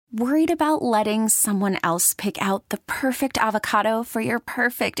Worried about letting someone else pick out the perfect avocado for your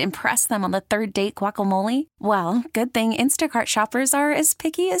perfect impress them on the third date guacamole? Well, good thing Instacart shoppers are as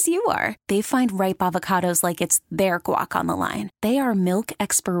picky as you are. They find ripe avocados like it's their guac on the line. They are milk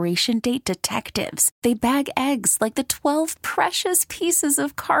expiration date detectives. They bag eggs like the 12 precious pieces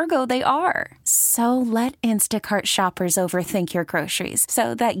of cargo they are. So let Instacart shoppers overthink your groceries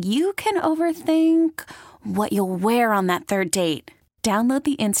so that you can overthink what you'll wear on that third date. Download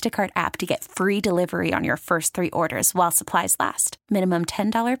the Instacart app to get free delivery on your first 3 orders while supplies last. Minimum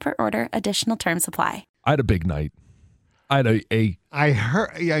 $10 per order. Additional terms apply. I had a big night. I had I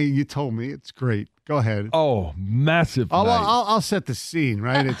heard. Yeah, you told me. It's great. Go ahead. Massive night. I'll set the scene.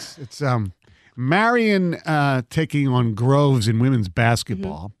 Right. It's Marion taking on Groves in women's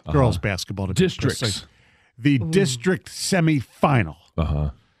basketball, girls basketball. To Districts. The district semifinal.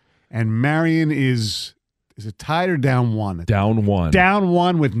 And Marion is it tied or down one? Down one. Down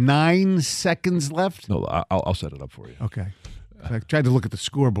one with 9 seconds left? No, I'll set it up for you. Okay. So I tried to look at the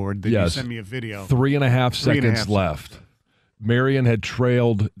scoreboard. Then you sent me a video. 3.5 seconds left. Marion had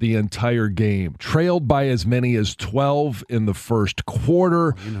trailed the entire game. Trailed by as many as 12 in the first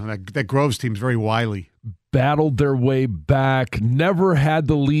quarter. You know, that Groves team's very wily. Battled their way back. Never had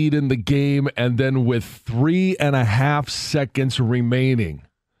the lead in the game. And then with 3.5 seconds remaining,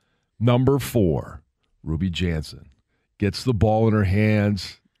 number 4. Ruby Jansen gets the ball in her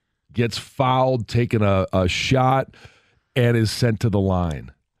hands, gets fouled, taking a shot, and is sent to the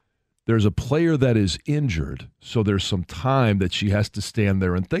line. There's a player that is injured, so there's some time that she has to stand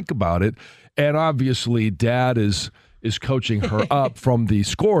there and think about it. And obviously, Dad is coaching her up from the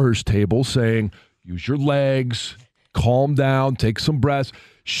scorer's table, saying, use your legs, calm down, take some breaths.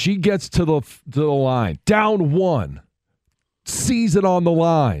 She gets to the line, down one, sees it on the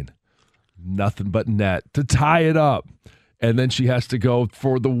line. Nothing but net to tie it up. And then she has to go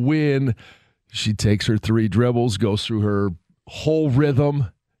for the win. She takes her 3 dribbles, goes through her whole rhythm,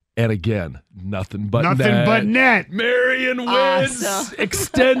 and again, nothing but net. Marion wins,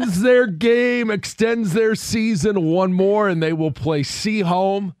 extends their game, extends their season one more, and they will play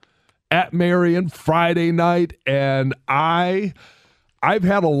Seaholm at Marion Friday night. And I've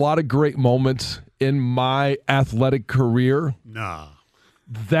had a lot of great moments in my athletic career. Nah.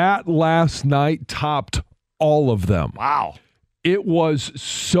 That last night topped all of them. Wow. It was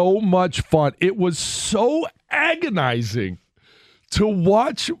so much fun. It was so agonizing to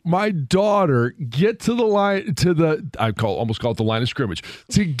watch my daughter get to the line, almost call it the line of scrimmage,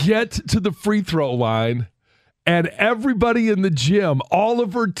 to get to the free throw line, and everybody in the gym, all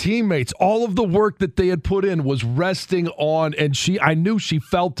of her teammates, all of the work that they had put in was resting on, and I knew she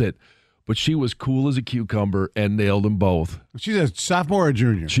felt it. But she was cool as a cucumber and nailed them both. She's a sophomore or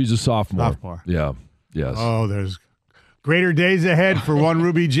junior? She's a sophomore. Yeah. Yes. Oh, there's greater days ahead for one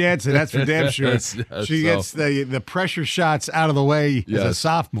Ruby Jansen. That's for damn sure. She gets the pressure shots out of the way as a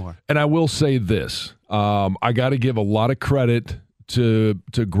sophomore. And I will say this. I got to give a lot of credit to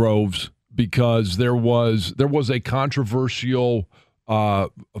Groves because there was a controversial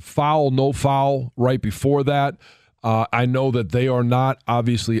foul, no foul right before that. I know that they are not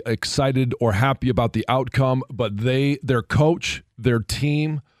obviously excited or happy about the outcome, but their coach, their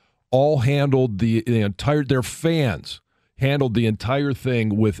team, all handled their fans handled the entire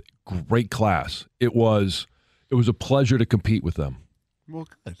thing with great class. It was a pleasure to compete with them. Well,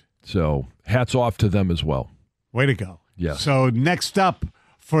 good. So hats off to them as well. Way to go. Yes. So next up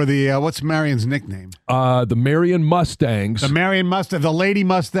for the, what's Marion's nickname? The Marion Mustangs. The Marion Mustangs, the Lady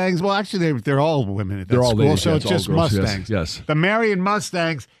Mustangs. Well, actually, they're all women at that school, ladies, so it's just girls, Mustangs. Yes. The Marion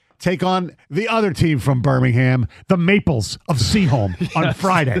Mustangs take on the other team from Birmingham, the Maples of Seaholm, on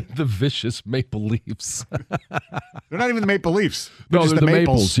Friday. The vicious Maple Leafs. They're not even the Maple Leafs. They're the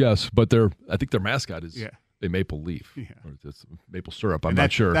Maples, yes, but I think their mascot is a maple leaf. Yeah. Or it's maple syrup. I'm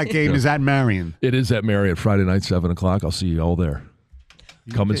not sure. That game is at Marion. It is at Marion Friday night, 7 o'clock. I'll see you all there.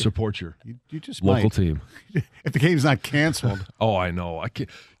 Come and support your local team. If the game's not canceled. Oh, I know.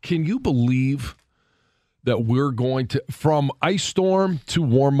 Can you believe that we're going to, from ice storm to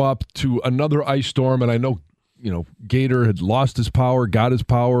warm up to another ice storm, and I know, Gator had lost his power, got his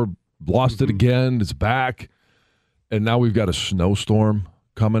power, lost it again, it's back, and now we've got a snowstorm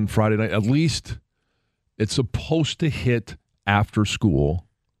coming Friday night. At least it's supposed to hit after school,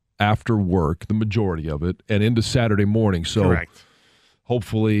 after work, the majority of it, and into Saturday morning. So correct.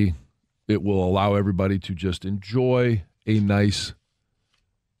 Hopefully it will allow everybody to just enjoy a nice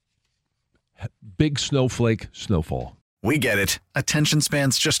big snowfall. We get it. Attention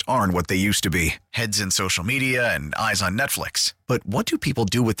spans just aren't what they used to be. Heads in social media and eyes on Netflix. But what do people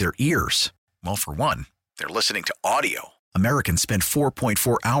do with their ears? Well, for one, they're listening to audio. Americans spend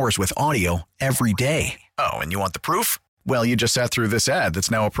 4.4 hours with audio every day. Oh, and you want the proof? Well, you just sat through this ad that's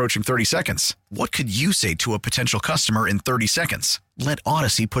now approaching 30 seconds. What could you say to a potential customer in 30 seconds? Let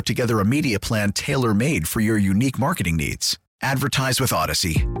Odyssey put together a media plan tailor-made for your unique marketing needs. Advertise with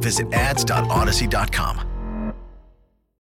Odyssey. Visit ads.odyssey.com.